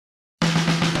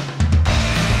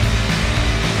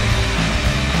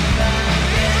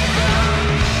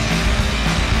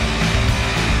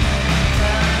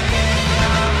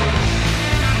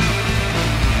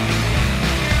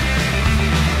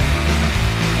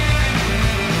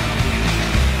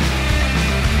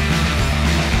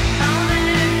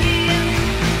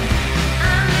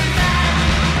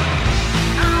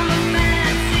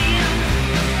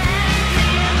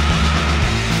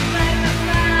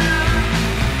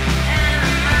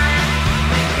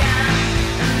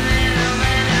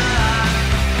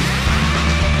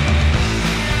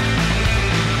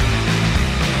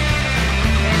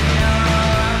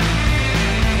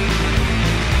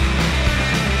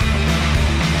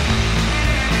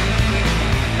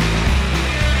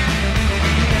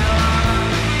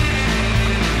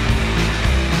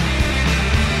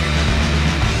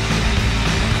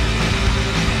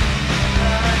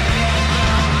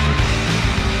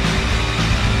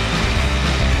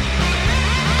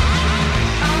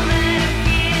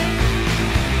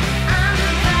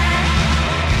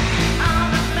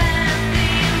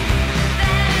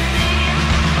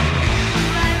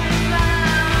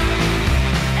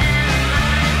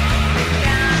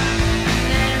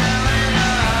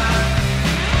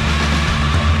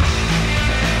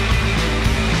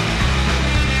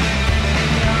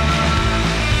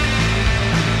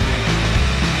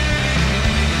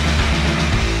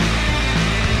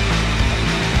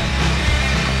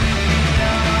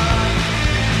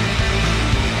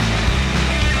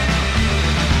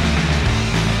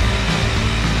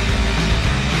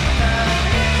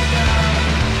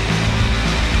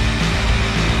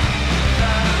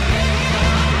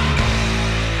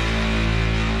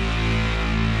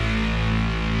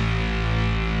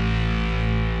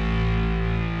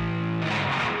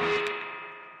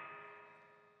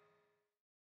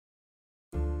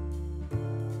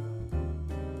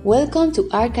Welcome to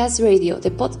Arcas Radio, the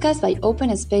podcast by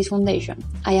Open Space Foundation.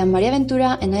 I am Maria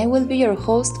Ventura and I will be your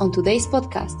host on today's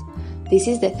podcast. This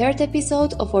is the third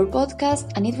episode of our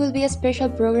podcast and it will be a special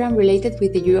program related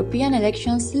with the European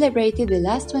elections celebrated the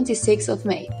last 26th of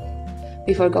May.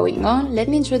 Before going on, let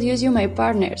me introduce you my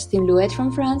partners, Tim Louet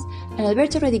from France and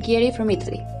Alberto Redichieri from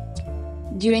Italy.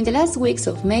 During the last weeks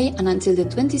of May and until the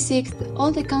 26th,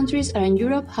 all the countries around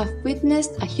Europe have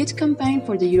witnessed a huge campaign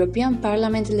for the European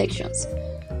Parliament elections.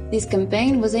 This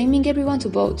campaign was aiming everyone to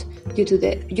vote, due to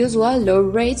the usual low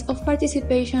rates of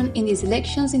participation in these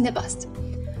elections in the past.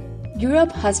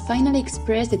 Europe has finally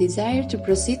expressed the desire to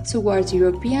proceed towards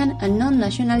European and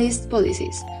non-nationalist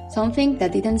policies, something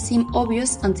that didn't seem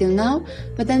obvious until now,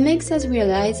 but that makes us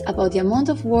realize about the amount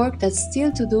of work that's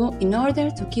still to do in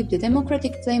order to keep the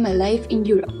democratic flame alive in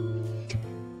Europe.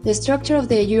 The structure of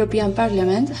the European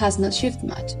Parliament has not shifted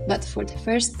much, but for the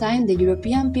first time the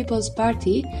European People's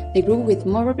Party, the group with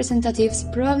more representatives,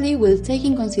 probably will take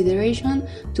in consideration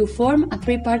to form a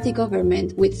three-party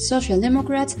government with Social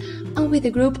Democrats and with a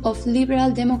group of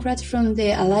Liberal Democrats from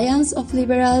the Alliance of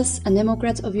Liberals and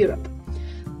Democrats of Europe.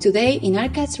 Today in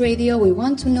Arcas Radio we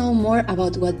want to know more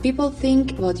about what people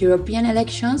think about European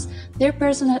elections, their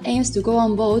personal aims to go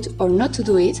and vote or not to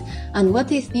do it, and what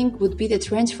they think would be the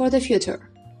trends for the future.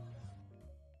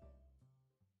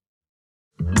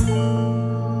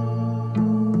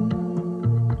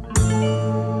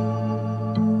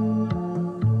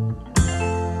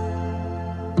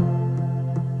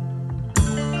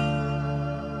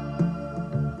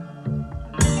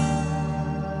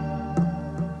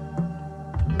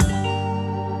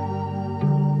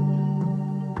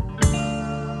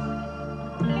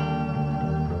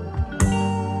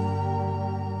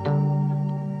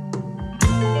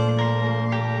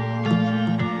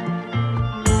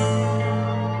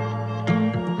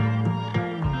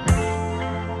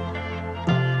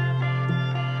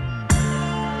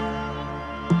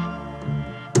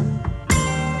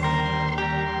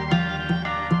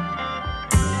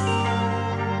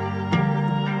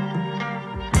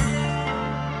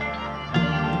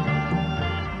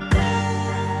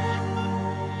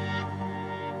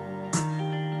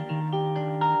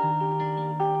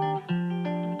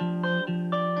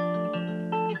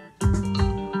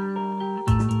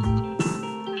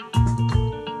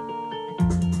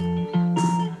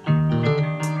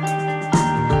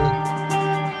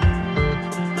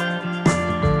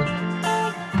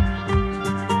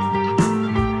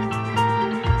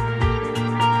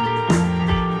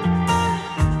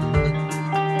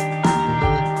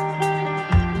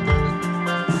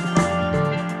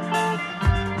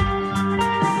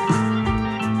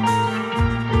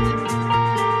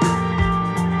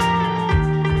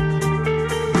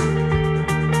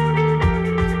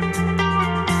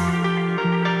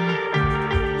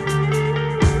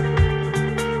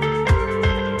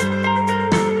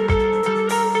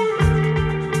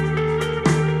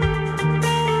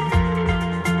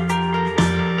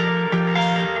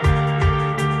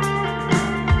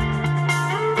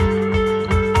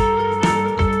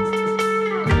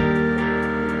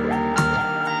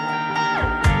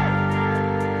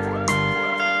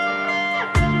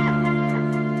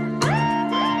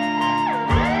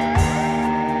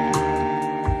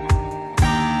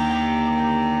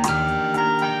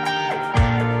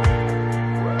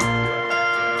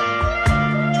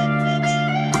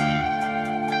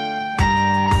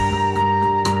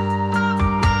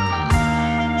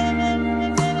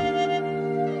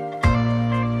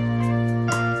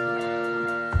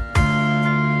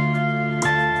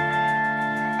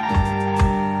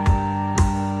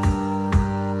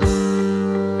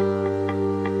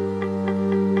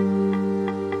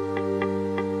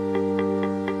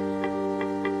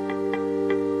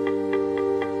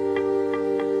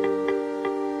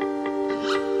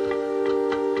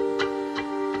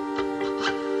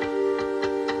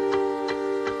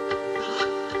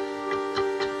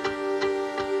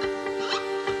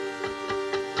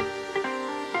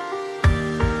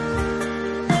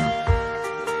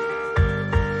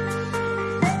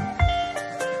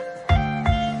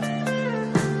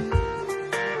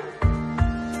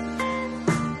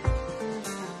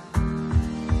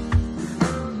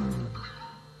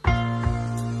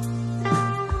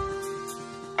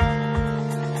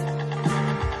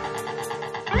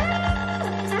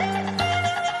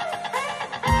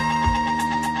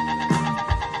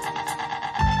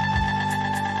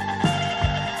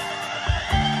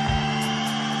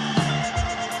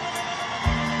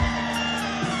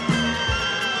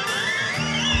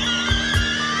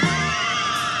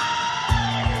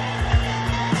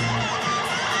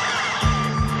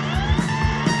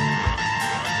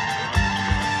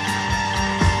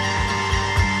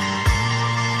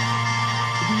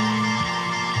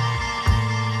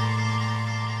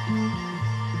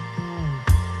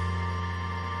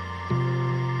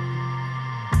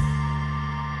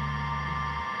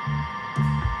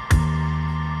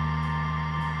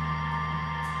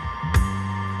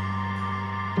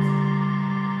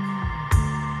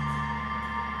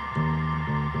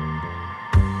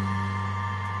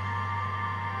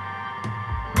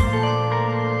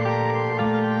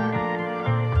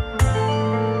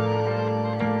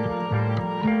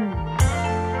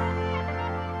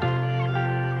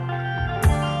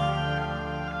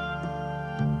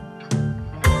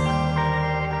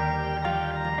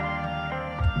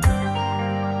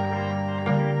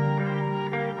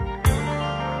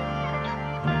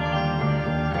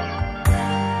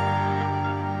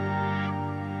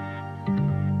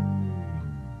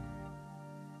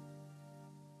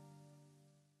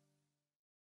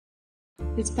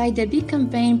 Despite the big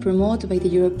campaign promoted by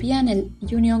the European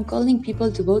Union calling people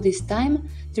to vote this time,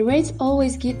 the rates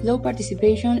always give low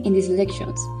participation in these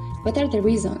elections. What are the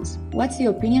reasons? What's the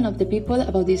opinion of the people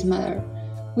about this matter?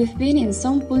 We've been in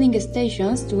some polling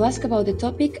stations to ask about the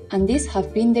topic, and these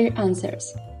have been their answers.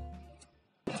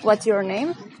 What's your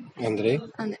name? Andrei.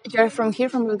 And you're from here,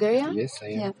 from Bulgaria? Yes, I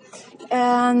am. Yeah.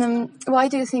 And why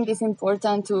do you think it's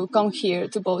important to come here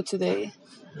to vote today?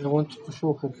 I want to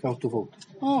show her how to vote.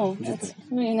 Oh, that's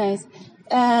really nice.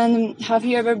 And have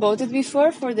you ever voted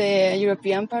before for the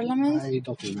European Parliament? I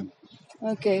don't remember.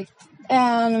 Okay.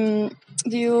 And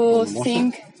do you think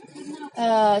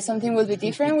something will be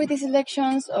different with these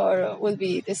elections, or will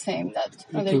be the same that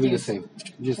other It will be the years? same.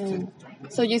 Just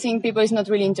So you think people is not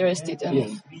really interested?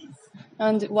 yes.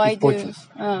 And why It's do? pointless.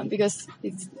 Because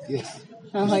it's Yes.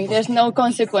 there's no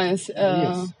consequence.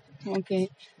 Yes. Okay.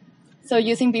 So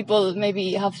you think people maybe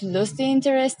have lost the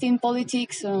interest in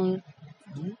politics, or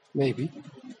Maybe.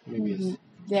 Yes.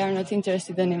 they are not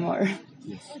interested anymore?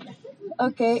 Yes.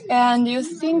 Okay. And do you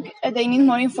think they need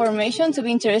more information to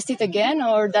be interested again,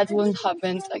 or that won't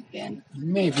happen again?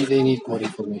 Maybe they need more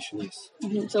information. Yes.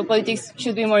 So politics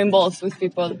should be more involved with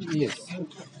people. Yes.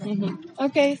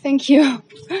 Okay. Thank you.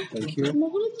 Thank you.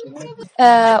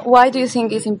 Why do you think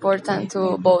it's important to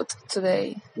vote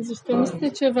today? Защо мислите,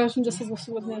 че е важно да се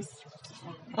гласува днес?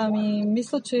 Ами,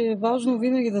 мисля, че е важно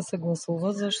винаги да се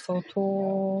гласува,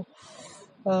 защото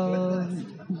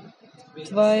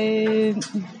това е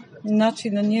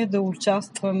начина ние да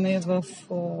участваме в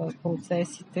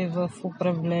процесите, в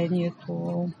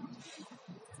управлението.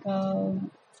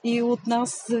 И от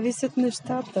нас зависят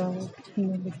нещата,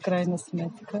 в крайна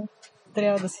сметка.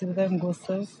 Трябва да си дадем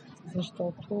гласа,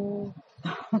 защото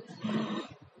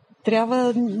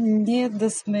трябва ние да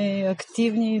сме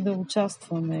активни и да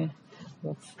участваме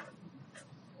в...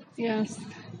 Yes.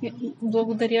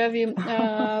 Благодаря ви.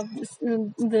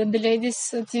 The ladies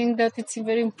think that it's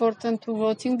very important to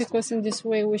voting because in this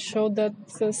way we show that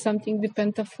something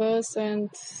depends of us and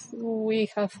we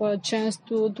have a chance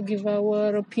to give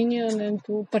our opinion and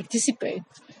to participate.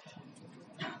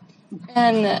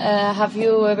 And have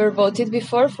you ever voted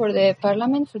before for the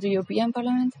parliament, for the European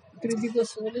Parliament? Преди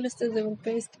гласували ли сте за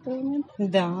Европейски парламент?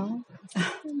 Да.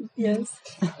 Yes.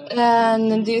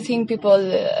 And do you think people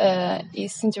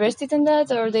is interested in that,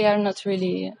 or they are not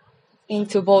really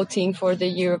into voting for the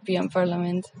European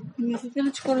Parliament? Мислите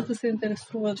ли, че хората се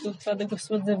интересуват от това да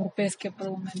гласуват за Европейския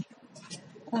парламент?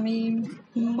 Ами,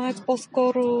 май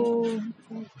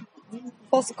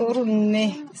по-скоро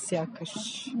не,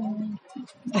 сякаш.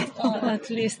 At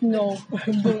least no.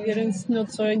 Bulgarians not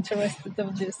so interested of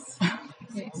this.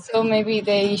 So maybe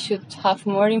they should have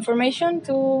more information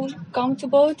to come to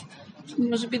vote?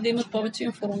 Може би да имат повече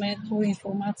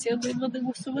информация да идват да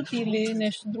гласуват или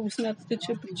нещо друго смятате,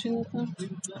 че е причината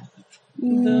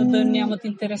да нямат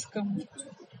интерес към...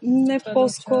 Не,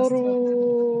 по-скоро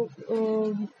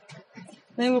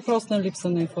не е въпрос на липса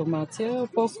на информация,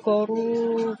 по-скоро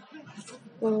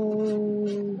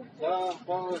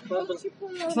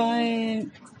това е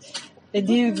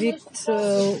един вид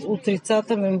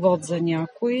отрицателен вод за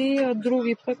някои, а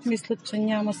други пък мислят, че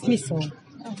няма смисъл.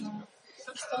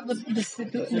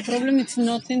 The problem is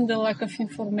not in the lack of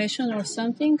information or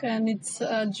something, and it's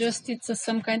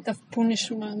some kind of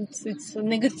punishment. It's a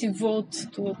negative vote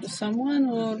to someone,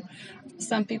 or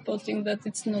some people think that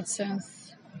it's not sense.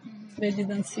 They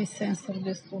didn't see sense of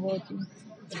this voting.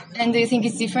 And do you think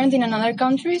it's different in other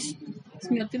countries?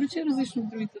 Смятате ли, че е различно в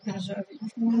другите държави?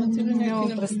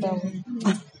 Нямам представа.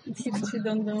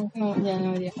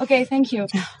 Okay, thank you.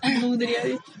 Благодаря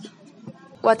ви.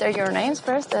 What are your names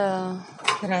first?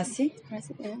 Краси.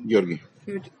 Георги.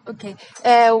 Okay.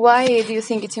 Why do you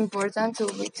think it's important to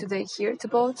be today here to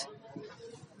vote?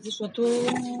 Защото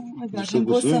е важен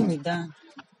гласа ми, да.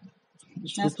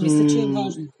 Аз мисля, че е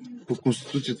важно. По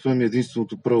Конституция това ми е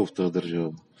единственото право в тази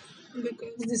държава.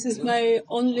 Because this is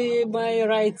my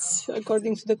rights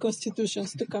according to the constitutions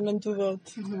to come and to vote.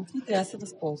 Трябва да се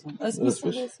възползвам. Аз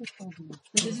мисля да се възползвам.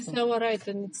 This is our right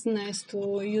and it's nice to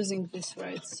using these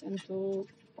rights and to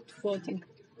voting.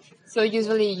 So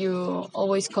usually you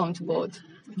always come to vote.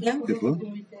 Какво?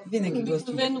 Винаги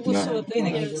Обикновено гласувате.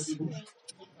 Винаги гласувам.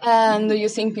 And do you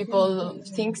think people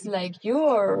think like you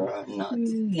or not?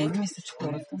 Не, мисля, че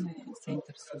хората не се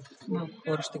интересуват. Малко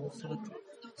хора ще гласуват.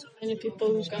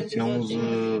 Специално за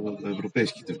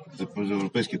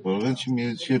Европейския парламент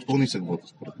ще е по-нисък вод,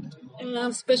 според мен.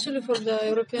 Especially for the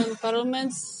European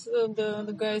parliaments,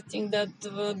 the guys think that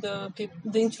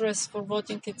the interest for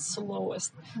voting is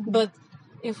lowest. But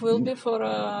if it will be for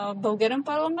a Bulgarian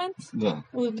parliament, it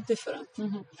will be different.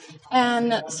 And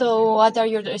so what are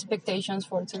your expectations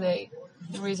for today?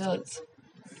 the results?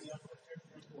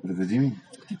 Преведи ми.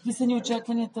 Какви са ни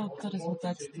очакванията от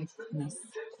резултатите днес?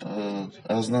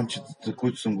 Аз знам, че за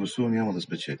който съм гласувал няма да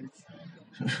спечели.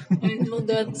 I know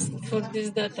that for this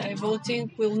that I voting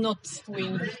will not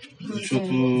win.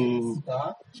 Защото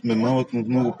сме малък, но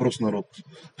много прост народ.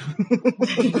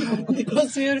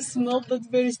 Because we are small but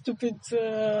very stupid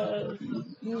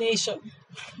nation.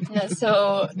 Yeah, so,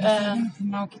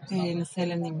 Малките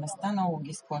населени места много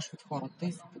ги сплашват хората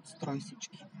и се подстрои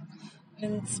всички.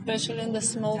 And especially in the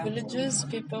small villages,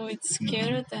 people it's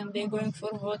scared and they're going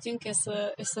for voting as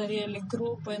a really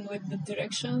group and with the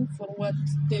direction for what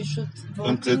they should vote.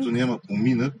 Там, където няма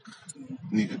поминък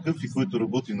никакъв и който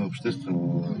работи на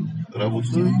обществена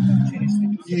работа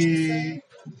и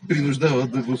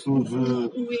принуждават да гласуват за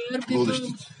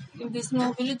водещите. In the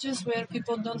small villages where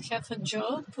people don't have a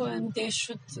job and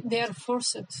they are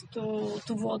forced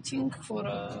to voting for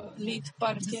a lead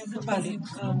party.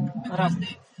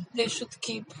 They should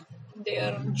keep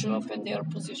their job and their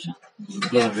position.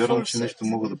 Да, вярвам, че нещо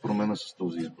мога да променя с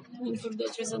този избор. And for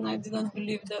that reason, I didn't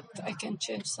believe that I can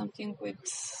change something with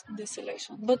this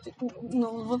election. But,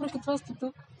 но въпреки това сте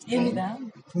тук. Да.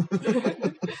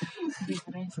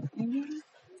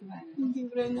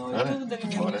 Добре, много благодаря.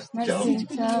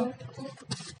 Ciao.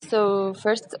 So,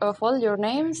 first of all, your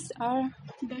names are?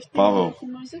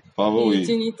 Павел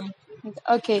и...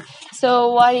 Okay, so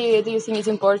why do you think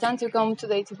it's important to come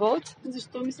today to vote?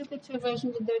 Защо мислите, че е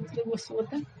важно да дойдете да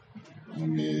гласувате?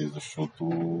 Защото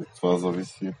това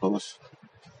зависи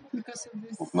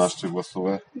от нашите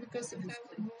гласове. Because of our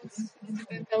votes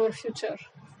depend our future.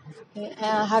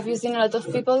 Have you seen a lot of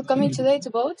people coming today to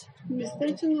vote?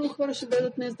 Мислите, че много хора ще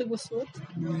дойдат днес да гласуват?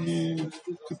 И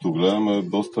като гледаме,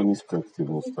 доста ниска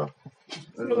активността.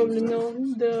 Probably no.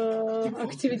 The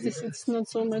activities it's not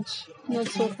so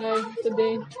high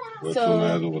today. Което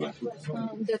не е добре.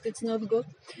 That it's not good.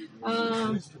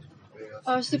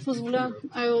 Аз ще позволя,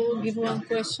 I will give one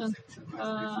question.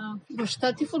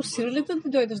 Баща ти форсира ли да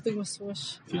дойдеш да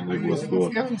гласуваш? Тя не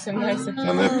гласува.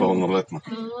 Тя не е пълнолетна.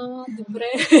 Добре.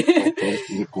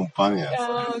 За компания.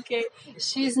 Okay.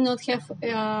 She is not have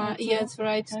yet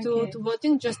right to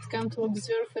voting, just come to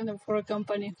observe and for a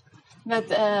company. But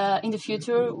in the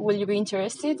future, will you be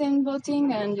interested in voting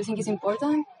and you think it's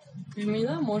important?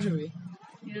 Да, може би.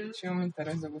 Ще имам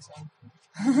интерес да гласувам.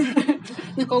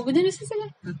 На колко години си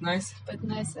сега?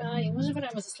 15. Имаш време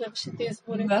за следващите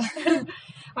избори. Да.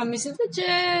 Мислите, че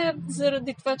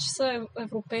заради това, че са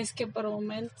Европейския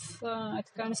парламент, е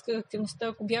така ниска активността,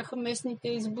 ако бяха местните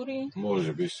избори?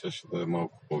 Може би ще да е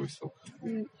малко по-висока.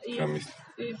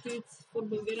 If it's for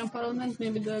Bulgarian parliament,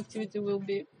 maybe the activity will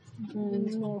be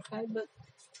more high, but...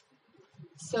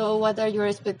 So what are your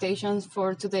expectations for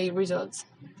today's results?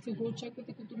 Какво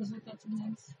очаквате като резултати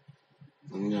днес?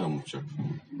 Нямам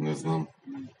очакване. Не знам.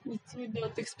 It's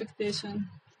without expectation.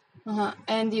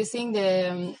 And do you think the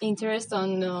interest on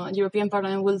European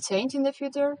Parliament will change in the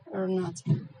future or not?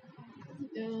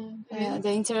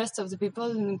 The interest of the people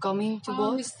in coming to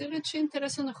vote? Мислите ли, че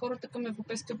интереса на хората към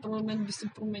Европейския парламент би се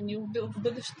променил в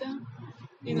бъдеще?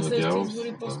 И на следващите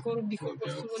избори по-скоро биха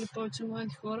гласували повече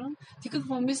млади хора? Ти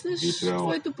какво мислиш?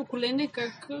 Твоето поколение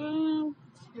как...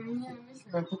 Не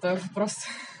мисля по този въпрос.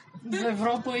 За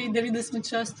Европа и дали да сме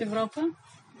част от Европа?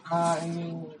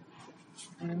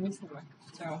 Не мисля.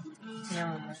 Цяло.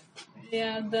 Нямаме.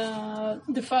 Yeah,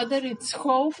 the father it's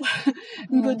hope,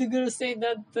 but the girl say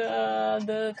that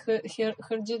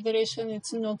her generation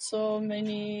it's not so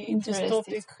many in this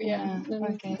topic.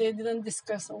 They didn't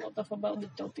discuss a lot about the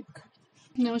topic.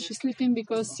 Now she's sleeping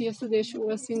because yesterday she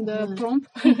was in the prom.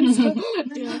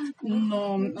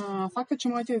 Но факт е, че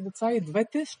моите деца и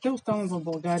двете ще останат в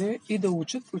България и да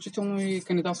учат, включително и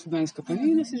кандидат студентската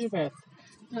ни, и да си живеят.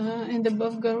 And the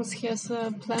both girls has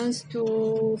plans to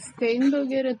stay in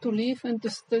Bulgaria, to live and to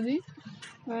study,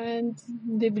 and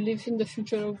they believe in the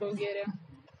future of Bulgaria.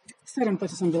 7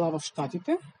 пъти съм била в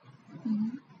Щатите,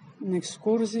 на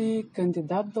екскурзии,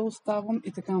 кандидат да оставам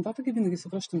и така нататък, и винаги се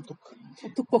връщам тук.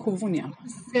 От тук по-хубаво няма.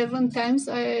 7 times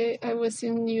I was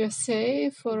in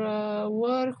USA for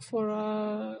work, for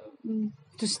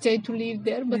to stay, to live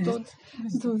there, but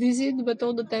to visit, but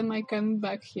all the time I come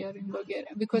back here in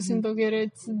Bulgaria, because in Bulgaria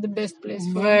it's the best place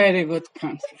for Very good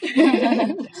country.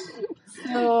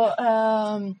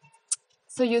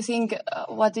 So you think,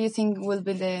 what do you think will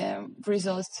be the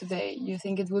results today? You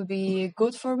think it will be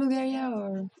good for Bulgaria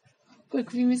or?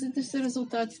 Какви мислите са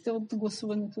резултатите от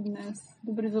гласуването днес?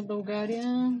 Добри за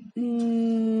България?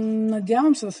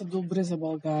 Надявам се да са добри за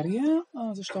България,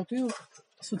 защото и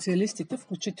социалистите,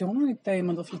 включително и те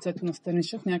имат в лицето на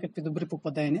Станишев някакви добри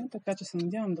попадения, така че се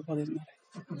надявам да бъде наред.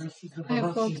 I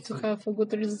hope to have a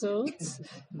good results,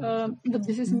 but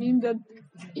this is mean that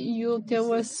you tell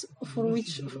us for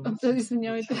which...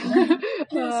 Извинявайте.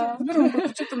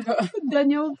 Да,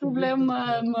 няма проблем.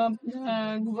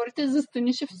 Говорите за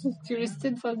Станишев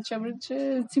социалистите, това означава,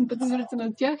 че симпатизирате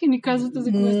на тях и ни казвате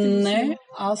за кое сте мислили. Не,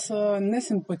 аз не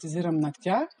симпатизирам на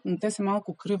тях, но те са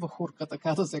малко крива хурка,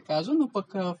 така да се каже, но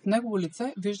пък в негово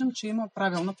лице виждам, че има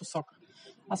правилна посока.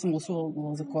 Аз съм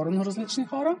гласувал за коренно различни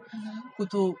хора,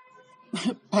 които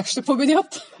пак ще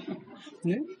победят.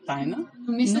 Не, тайна.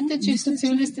 Мислите, че и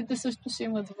социалистите също ще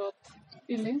имат вод?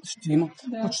 Или? Ще имат.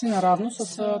 Почти наравно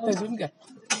с тези в ГЕРБ.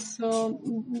 So,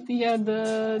 yeah,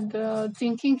 the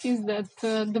thinking is that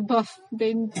the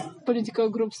political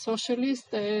group Socialist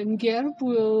and GERB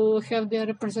will have their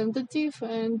representative,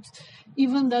 and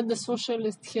even that the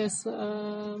Socialist has...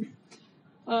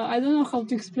 I don't know how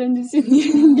to explain this in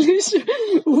English.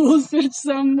 We'll search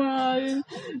some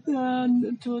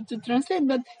to translate.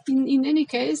 But in any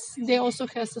case, they also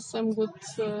has some good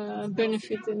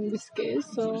benefit in this case.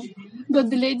 So, but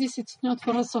the ladies, it's not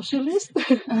for a socialist.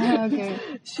 Okay.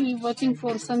 She's voting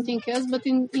for something else. But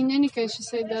in any case, she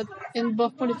said that in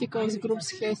both political groups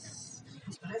has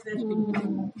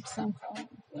somehow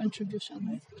contribution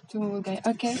to Bulgaria.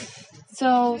 Okay. So,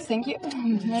 thank you.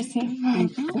 Merci.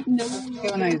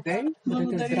 Have a nice day.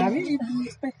 Бъдете здрави и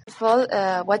успех. Well,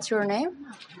 what's your name?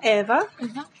 Eva.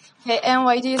 Okay, and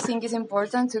why do you think it's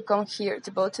important to come here to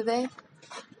vote today?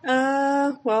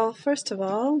 Well, first of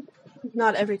all,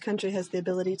 not every country has the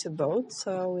ability to vote,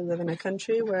 so we live in a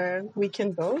country where we can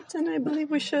vote, and I believe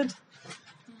we should.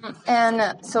 And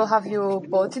so have you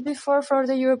voted before for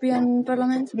the European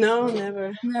Parliament? No, never.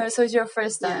 No, so it's your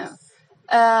first time. Yes.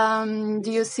 Do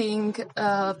you think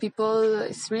people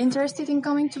is really interested in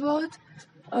coming to vote?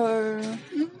 Or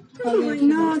Probably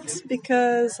not,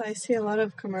 because I see a lot of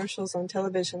commercials on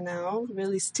television now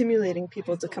really stimulating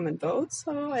people to come and vote.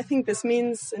 So I think this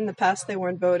means in the past they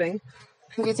weren't voting.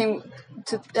 do you think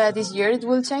this year it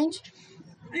will change?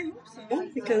 I hope so,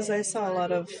 because I saw a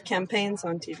lot of campaigns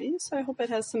on TV, so I hope it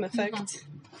has some effect.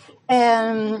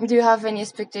 Do you have any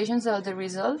expectations of the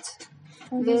results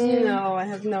this year? No, I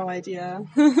have no idea.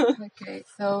 Okay,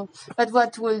 so, but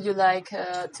what would you like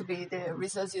to be the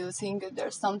results? You think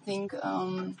there's something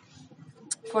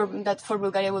for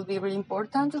Bulgaria will be really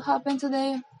important to happen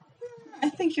today? I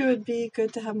think it would be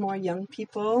good to have more young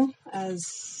people as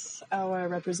our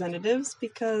representatives,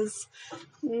 because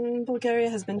Bulgaria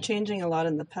has been changing a lot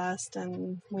in the past,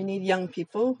 and we need young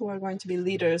people who are going to be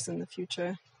leaders in the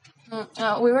future.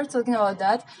 We were talking about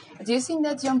that. Do you think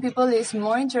that young people is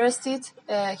more interested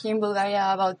here in Bulgaria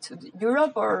about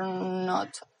Europe or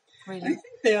not really? I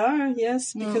think they are,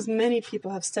 yes, because many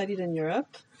people have studied in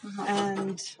Europe,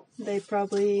 and they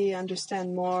probably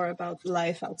understand more about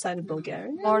life outside of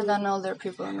Bulgaria. More than older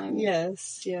people, maybe.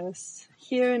 Yes, yes.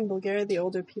 Here in Bulgaria, the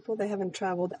older people, they haven't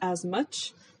traveled as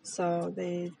much, so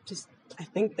I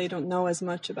think they don't know as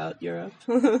much about Europe.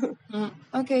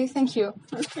 Okay, thank you.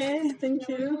 Okay, thank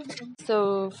you. So,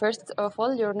 first of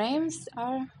all, your names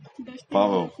are?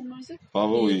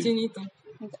 Pavel и Тинито.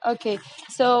 Okay,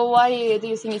 so why do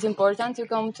you think it's important to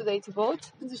come today to vote?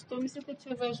 Защо мислите, че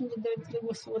е важно да дойдете да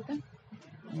гласувате?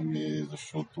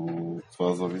 защото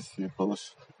това зависи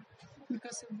бъдеще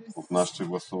Because of this, от нашите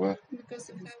гласове. because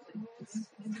of how the votes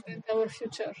depend our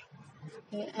future.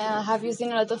 Have you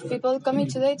seen a lot of people coming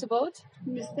today to vote?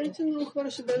 Мислите ли, че много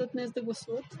хора ще дойдат днес да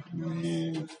гласуват?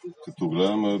 И като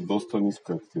гледаме доста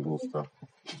ниска активността.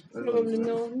 Probably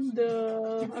no. The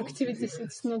activities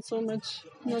it's not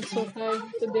so high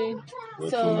today.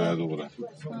 Което не е добре.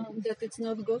 That it's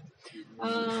not good.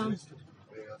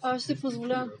 Аз ще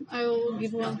позволя. I will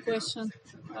give one question.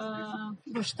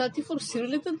 Баща ти форсира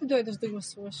ли да дойдеш да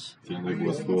гласуваш? Тя не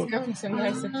гласува.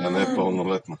 18. Тя не е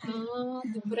пълнолетна.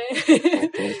 Добре.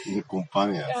 За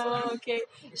компания. Okay.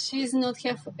 She's not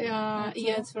have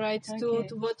yet right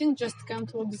to voting. Just come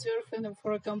to observe and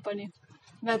for a company.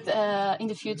 But in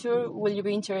the future, will you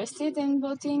be interested in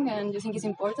voting and you think it's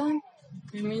important?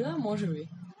 Да, може би.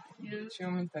 Ще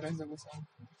имам интерес да гласувам.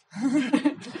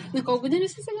 На колко години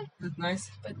си сега? 15.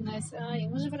 15.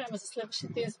 Имаш време за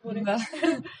следващите избори. Да.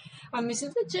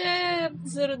 Мислите, че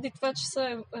заради това, че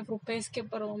са Европейския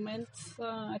парламент,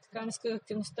 е така ниска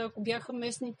активността, ако бяха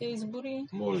местните избори?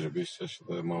 Може би ще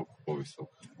да е малко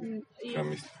по-висока. Така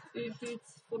мисля. If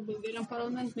it's for Bulgarian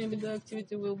parliament, maybe the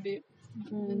activity will be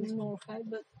more high,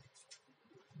 but...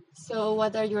 So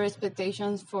what are your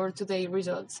expectations for today's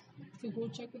results? Какво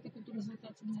очаквате като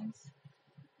резултати днес?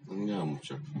 Нямам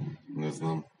очакване. Не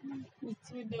знам.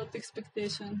 It's without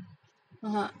expectation.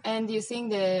 And do you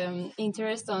think the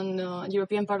interest on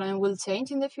European Parliament will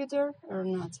change in the future or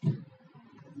not?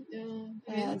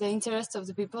 The interest of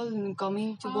the people in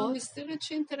coming to vote? Мисля ли,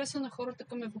 че интереса на хората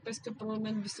към Европейския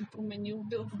парламент би се променил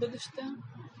в бъдеще?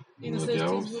 И на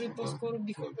следващите избори по-скоро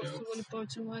биха гласували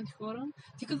повече млади хора.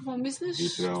 Ти какво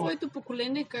мислиш? Твоето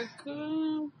поколение как...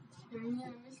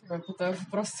 Не мисля по този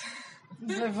въпрос.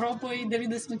 За Европа и дали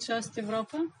да сме част от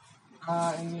Европа?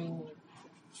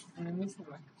 Не мисля.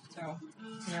 Цяло.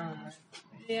 Нямаме.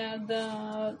 Yeah,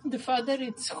 the father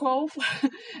it's hope,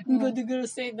 but the girl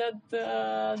say that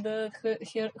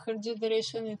her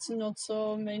generation it's not so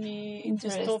many in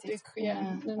this topic. Yeah,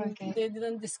 okay. They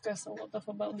didn't discuss a lot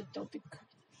about the topic.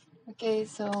 Okay,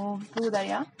 so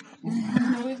благодаря.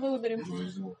 Ви благодарим.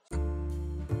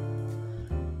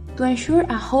 To ensure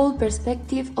a whole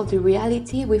perspective of the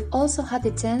reality, we've also had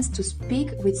the chance to speak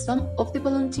with some of the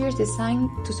volunteers assigned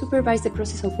to supervise the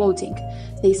process of voting.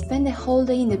 They spend the whole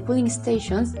day in the polling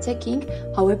stations checking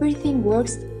how everything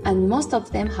works, and most of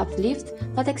them have lived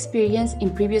that experience in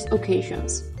previous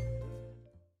occasions.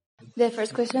 The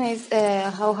first question is,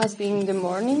 how has been the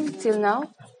morning till now?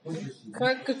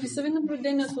 Какви са ви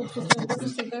наблюденията от сутринта до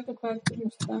сега? Каква е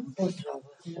активността?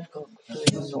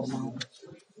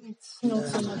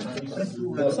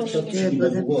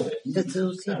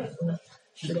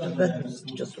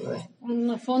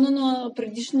 На фона на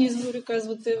предишни избори,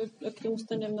 казвате,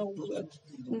 активността не е много богата.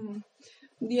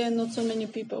 Yeah, not so many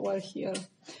people are here.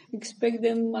 Expect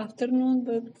them afternoon,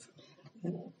 but...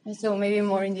 So maybe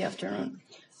more in the afternoon.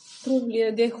 Probably,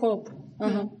 they hope.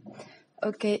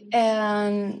 Okay,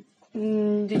 and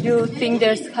do you think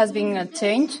there has been a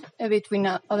change between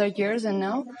other years and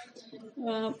now?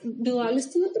 Била ли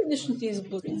сте на предишните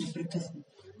избори?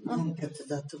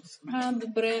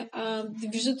 Добре.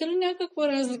 Виждате ли някаква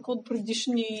разлика от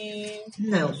предишни...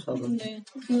 Не особено.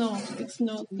 No, it's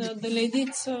not. The lady,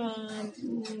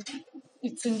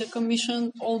 it's in the commission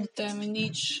all the time in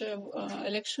each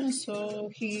election, so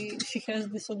she has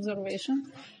this observation.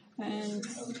 And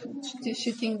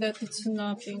she thinks that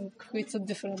it's a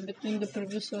difference between the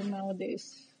previous and nowadays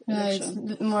election.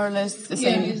 It's more or less the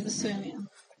same. Yeah, it's the same, yeah.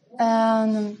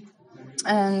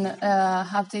 And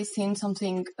have they seen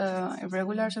something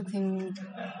irregular, something,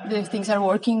 the things are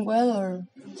working well, or?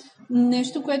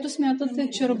 Нещо, което смятате,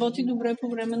 че работи добре по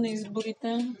време на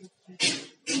изборите,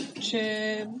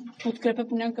 че подкрепя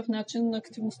по някакъв начин на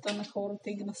активността на хората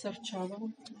и ги насърчава?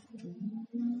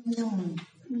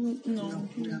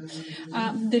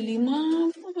 Дали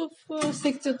има в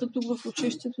секцията тук в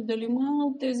училището, дали има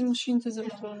от тези машините за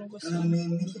електронно гласуване?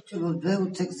 Мисля, че в две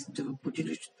от секциите в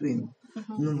училището има.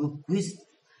 Но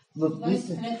в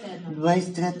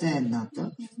 23-та е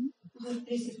едната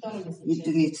и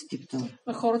 32-та.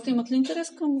 А хората имат ли интерес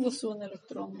към гласуване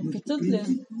електронно? Питат ли?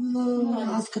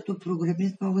 Аз като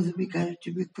програмист мога да ви кажа,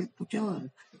 че бих предпочела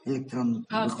електронно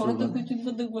гласуване. Хората, които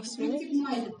идват да гласуват?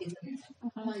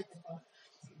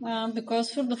 Because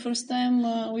for the first time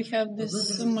we have these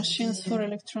machines for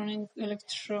electronic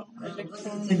voting.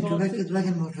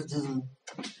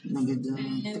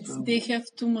 And they have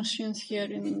two machines here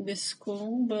in this school,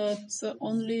 but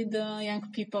only the young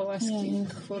people asking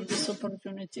for this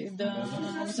opportunity. The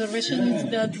observation is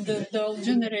that the old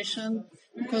generation,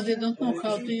 because they don't know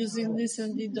how to use this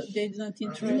and they do not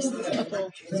interest at all.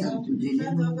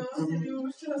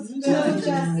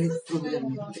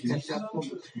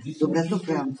 Добре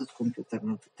доправям с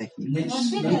компютърната техника. И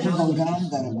продължавам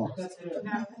да работя.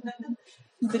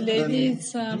 The lady,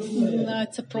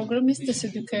 it's a programmist, it's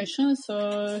education, so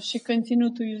she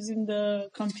continued to using the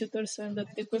computers and that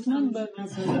equipment,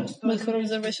 but her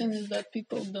observation is that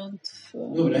people don't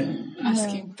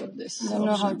asking for this. Don't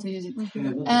know how to use it.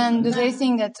 And do they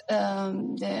think that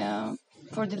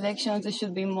for the elections there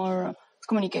should be more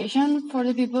communication for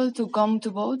the people to come to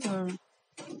vote, or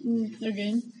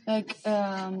again, like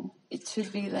it should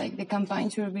be like the campaign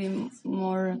should be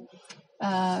more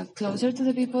closer to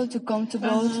the people to come to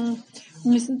vote?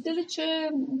 Мислите ли, че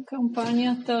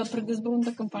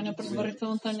предизборната кампания,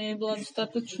 предварителната не е била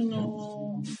достатъчно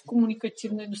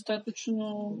комуникативна и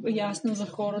достатъчно ясна за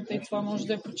хората и това може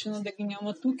да е причина да ги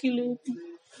няма тук, или?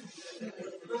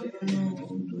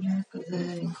 До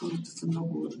някъде хората са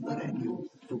много разбарени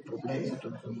от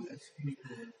управлението,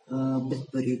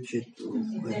 безпаричието,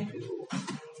 което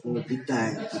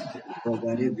питае. В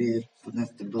България, вие поне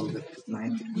сте българка,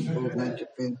 знаете какво значи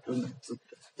пенсионът.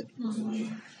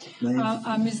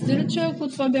 Мислите ли, че ако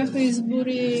това бяха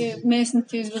избори,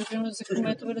 местните избори, за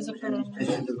кметове или за парламент?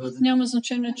 Няма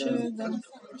значение, че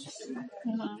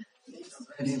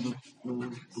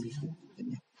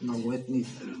много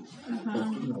етнисти.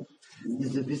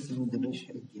 Независимо дали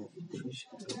ще е гей, дали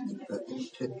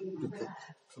ще е човек,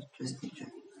 честниче.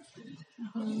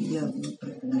 Явно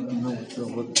прекалено много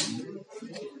свобода.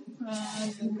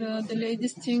 The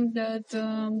ladies think that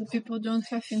the people don't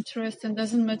have interest and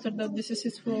doesn't matter that this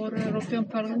is for European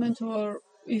Parliament or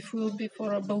if it will be for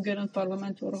a Bulgarian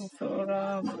Parliament or for a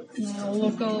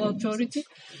local authority,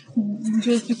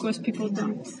 just because people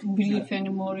don't believe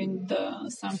anymore in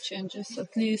some changes.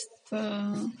 At least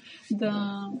the...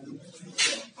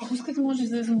 Ако искате, може да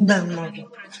излезем. Да, може.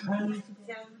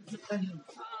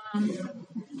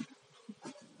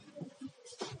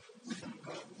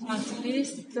 At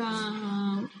least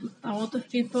a lot of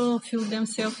people feel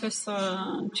themselves as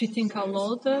cheating a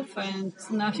lot of, and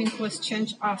nothing was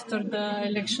changed after the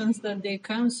elections that they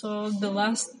came. So the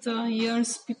last years,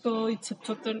 people, it's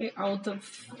totally out of,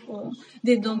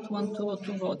 they don't want to go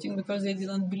to voting because they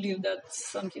didn't believe that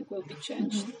something will be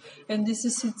changed. And this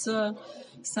is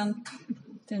some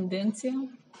tendency.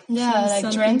 Yeah,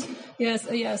 like trend. Yes,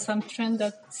 some trend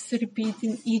that's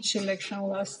repeating each election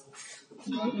last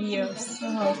years.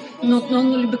 Not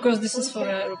only because this is for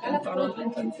European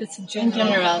Parliament, and it's in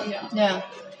general. Yeah.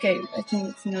 Okay, I think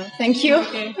it's enough. Thank you.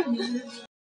 Okay.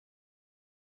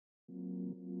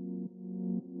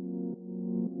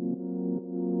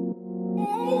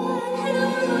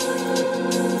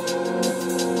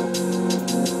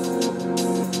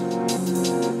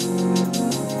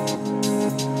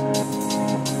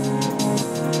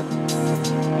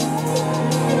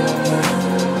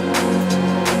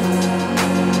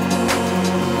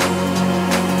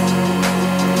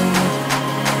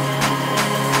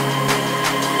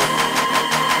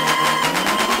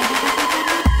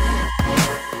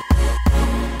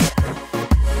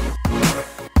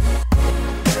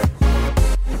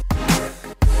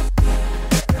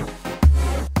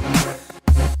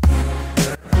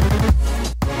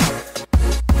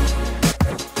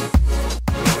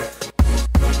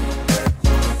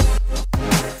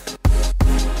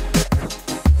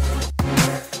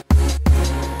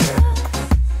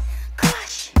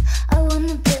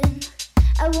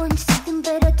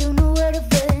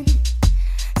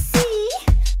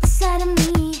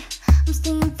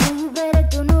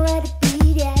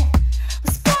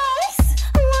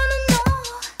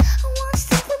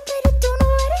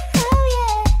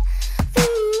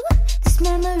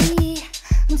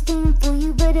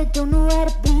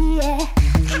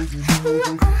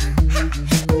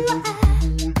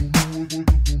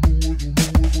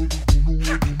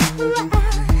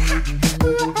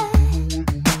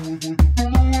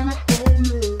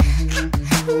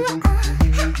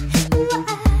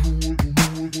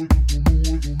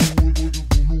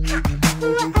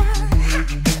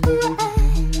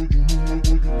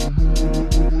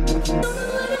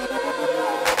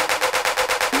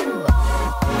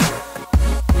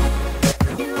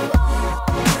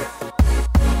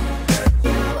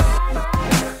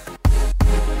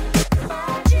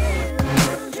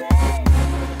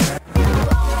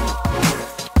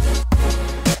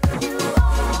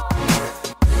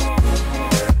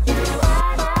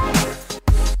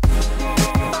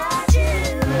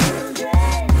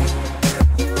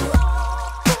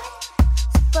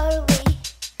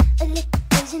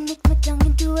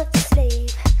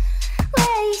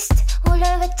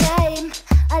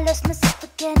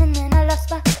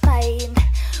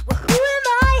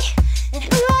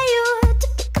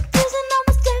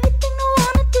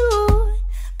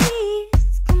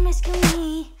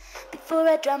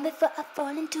 drown before I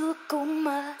fall into a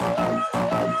coma. Fall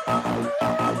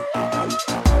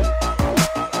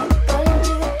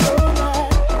into a coma.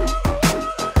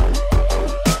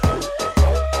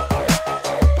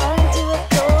 Fall into a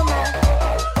coma.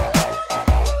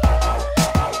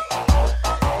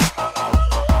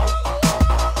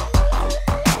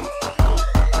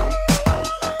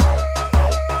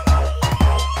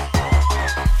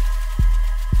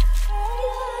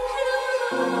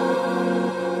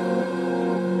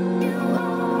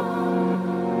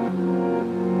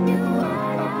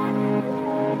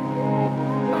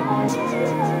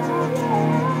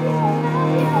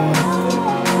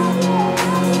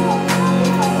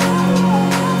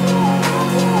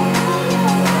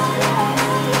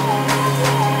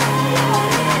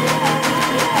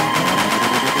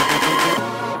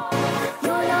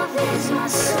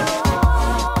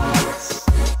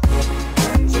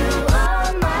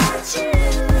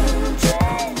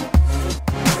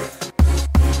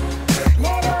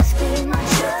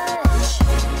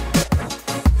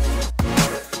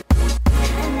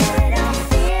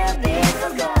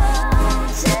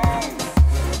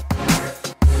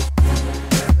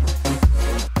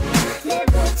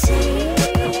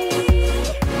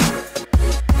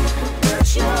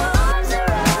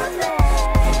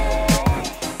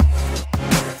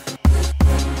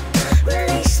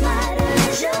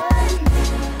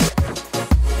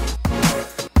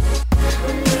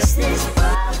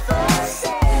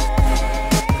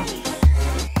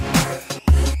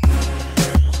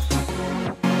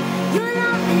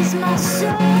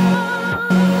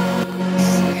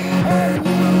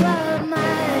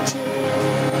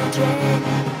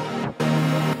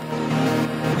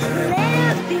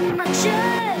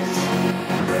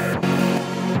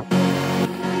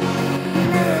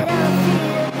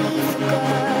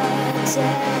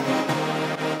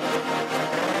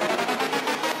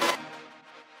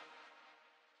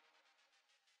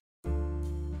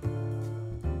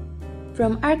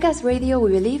 From Arcas Radio,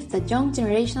 we believe that young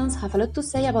generations have a lot to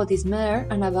say about this matter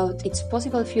and about its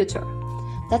possible future.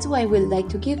 That's why we'd like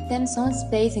to give them some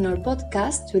space in our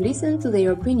podcast to listen to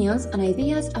their opinions and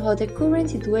ideas about the current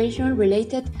situation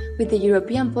related with the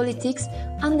European politics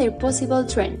and their possible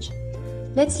trend.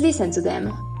 Let's listen to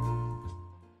them.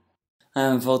 I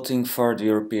am voting for the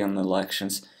European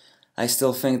elections. I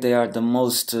still think they are the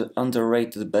most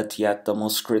underrated but yet the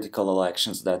most critical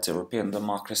elections that European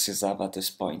democracies have at this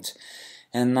point.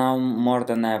 And now more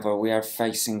than ever we are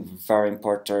facing very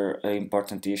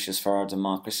important issues for our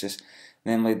democracies,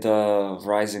 namely the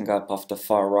rising up of the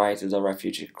far right, the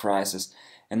refugee crisis,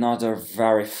 and other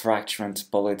very fractured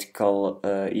political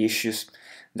issues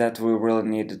that we really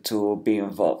need to be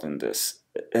involved in this.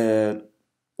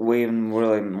 We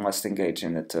really must engage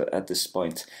in it at this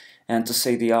point. And to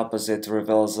say the opposite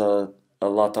reveals a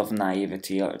lot of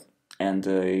naivety and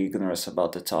ignorance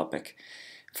about the topic.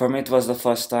 For me, it was the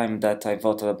first time that I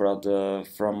voted abroad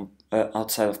from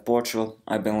outside of Portugal.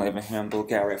 I've been living here in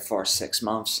Bulgaria for 6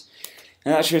 months.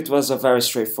 And actually, it was a very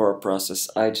straightforward process.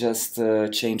 I just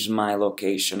changed my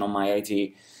location on my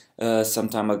ID some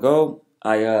time ago.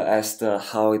 I asked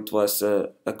how it was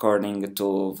according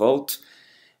to vote.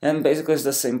 And basically it's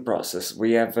the same process.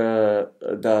 We have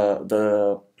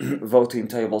the voting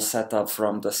table set up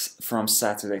from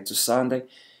Saturday to Sunday.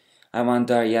 I went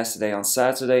there yesterday on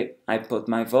Saturday. I put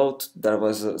my vote. There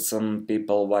was some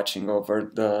people watching over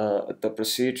the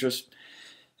procedures.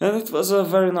 And it was a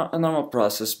very normal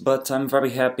process, but I'm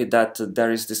very happy that there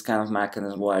is this kind of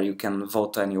mechanism where you can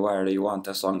vote anywhere you want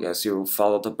as long as you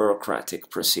follow the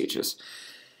bureaucratic procedures.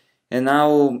 And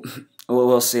now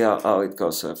we'll see how it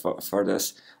goes for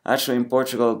this. Actually, in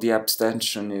Portugal, the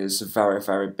abstention is very,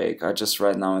 very big. I just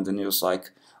read now in the news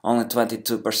like only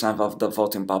 22% of the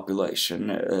voting population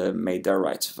made their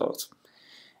right to vote.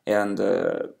 And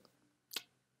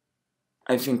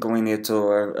I think we need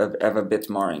to have a bit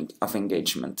more of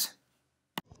engagement.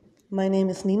 My name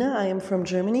is Nina. I am from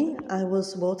Germany. I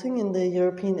was voting in the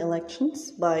European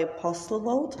elections by postal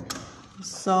vote.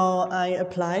 So I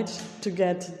applied to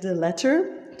get the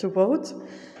letter to vote.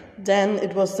 Then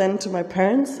it was sent to my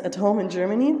parents at home in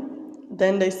Germany.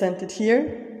 Then they sent it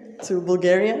here to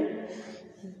Bulgaria.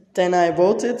 Then I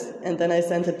voted and then I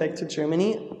sent it back to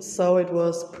Germany. So it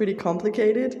was pretty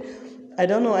complicated. I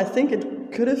don't know, I think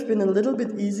it could have been a little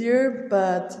bit easier,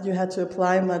 but you had to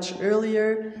apply much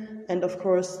earlier. And of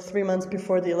course, 3 months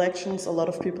before the elections, a lot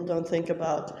of people don't think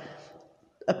about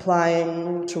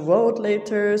applying to vote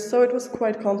later. So it was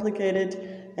quite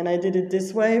complicated. And I did it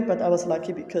this way, but I was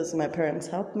lucky because my parents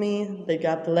helped me. They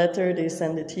got the letter, they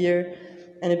sent it here,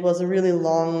 and it was a really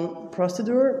long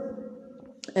procedure.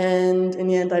 And in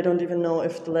the end, I don't even know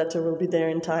if the letter will be there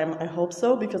in time. I hope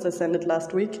so, because I sent it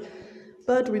last week,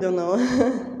 but we don't know.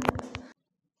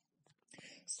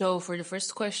 So for the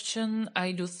first question,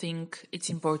 I do think it's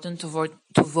important to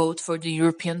vote for the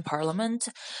European Parliament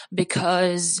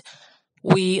because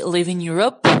we live in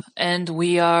Europe and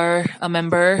we are a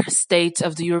member state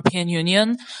of the European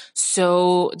Union.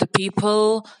 So the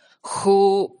people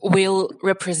who will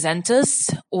represent us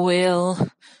will,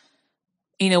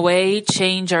 in a way,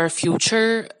 change our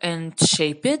future and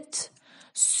shape it.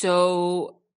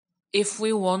 So if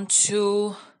we want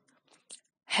to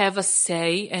have a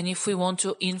say and if we want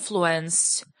to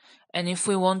influence and if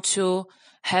we want to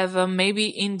have a maybe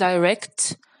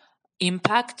indirect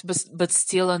impact, but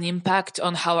still an impact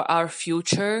on how our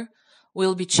future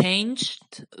will be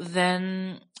changed,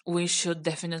 then we should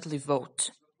definitely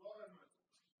vote.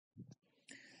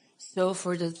 So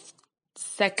for the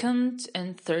second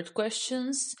and third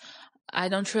questions, I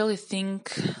don't really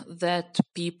think that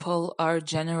people are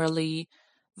generally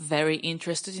very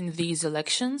interested in these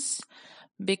elections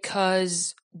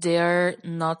because they're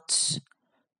not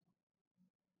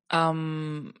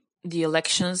the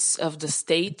elections of the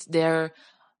state, they're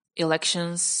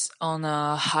elections on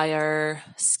a higher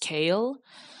scale.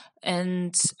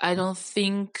 And I don't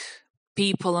think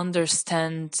people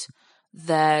understand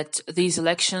that these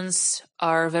elections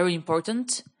are very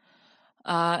important.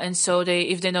 And so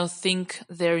if they don't think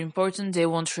they're important, they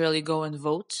won't really go and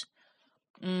vote.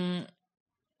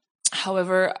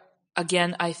 However,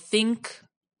 again, I think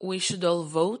we should all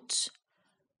vote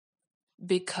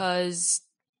because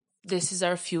this is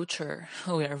our future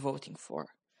we are voting for.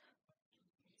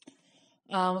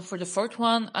 For the fourth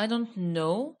one, I don't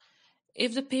know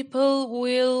if the people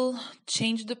will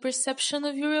change the perception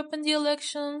of Europe in the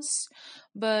elections,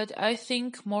 but I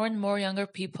think more and more younger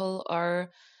people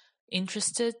are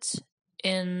interested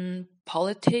in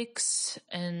politics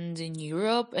and in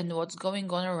Europe and what's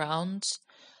going on around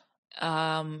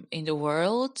in the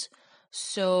world.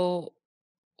 So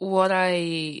what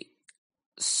I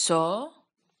saw,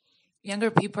 younger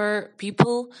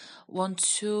people want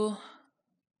to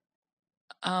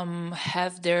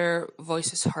have their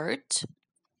voices heard,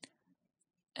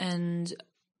 and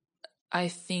I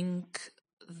think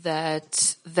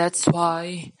that's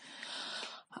why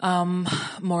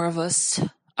more of us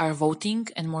are voting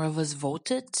and more of us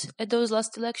voted at those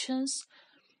last elections.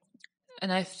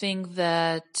 And I think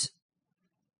that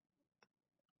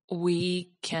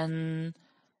we can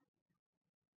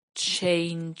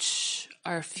change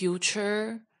our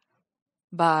future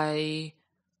by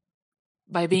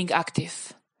being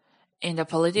active in the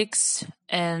politics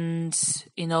and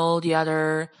in all the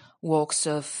other walks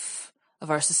of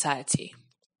our society.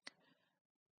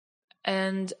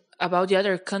 And about the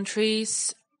other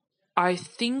countries, I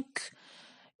think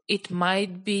it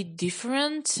might be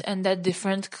different, and that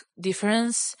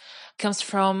difference comes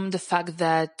from the fact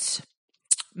that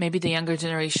maybe the younger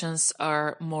generations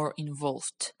are more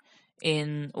involved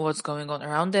in what's going on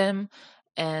around them,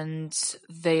 and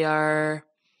they are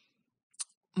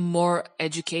more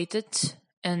educated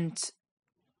and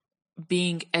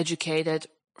being educated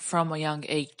from a young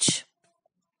age.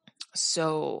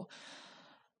 So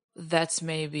that's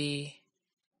maybe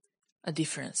a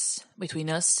difference between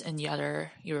us and the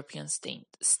other European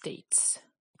states.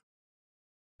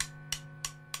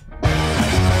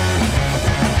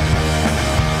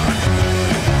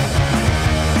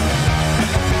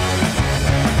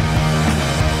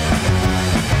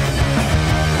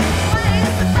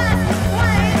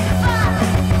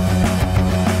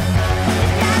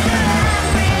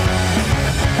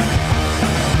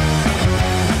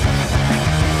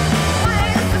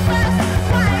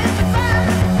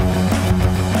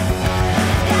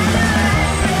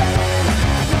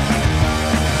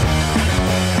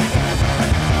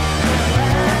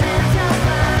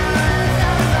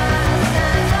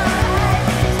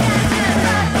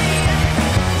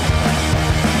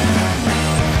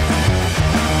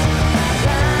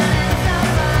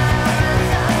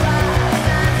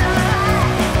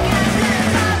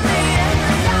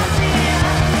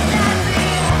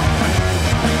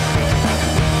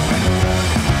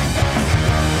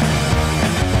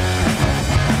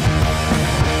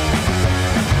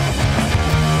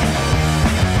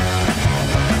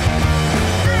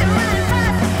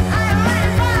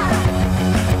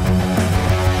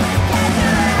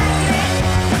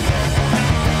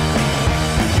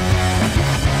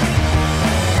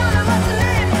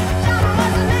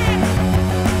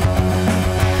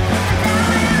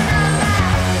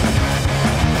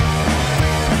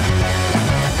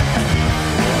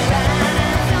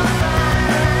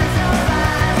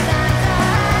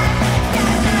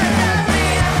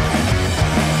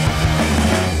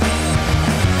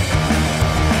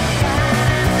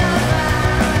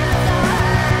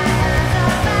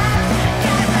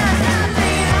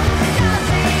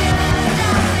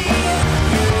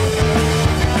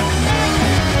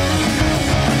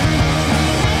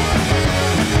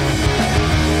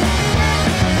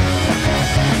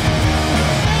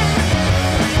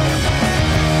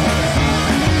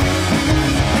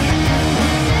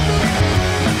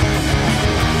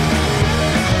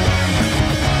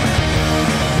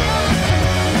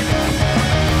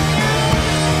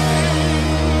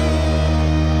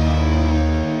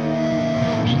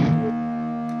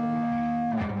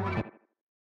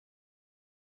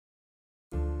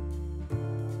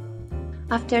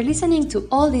 After listening to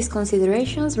all these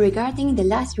considerations regarding the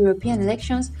last European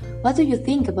elections, what do you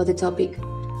think about the topic?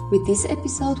 With this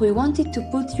episode, we wanted to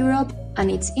put Europe and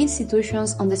its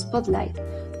institutions on the spotlight,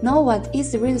 know what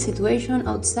is the real situation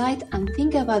outside and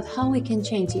think about how we can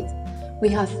change it. We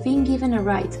have been given a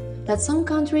right that some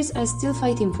countries are still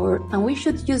fighting for, and we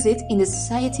should use it in the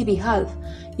society behalf.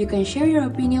 You can share your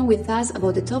opinion with us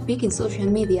about the topic in social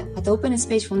media at Open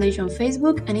Space Foundation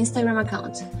Facebook and Instagram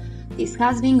account. This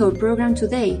has been our program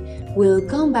today. We'll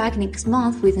come back next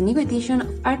month with a new edition of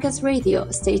Arcas Radio.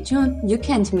 Stay tuned, you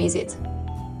can't miss it.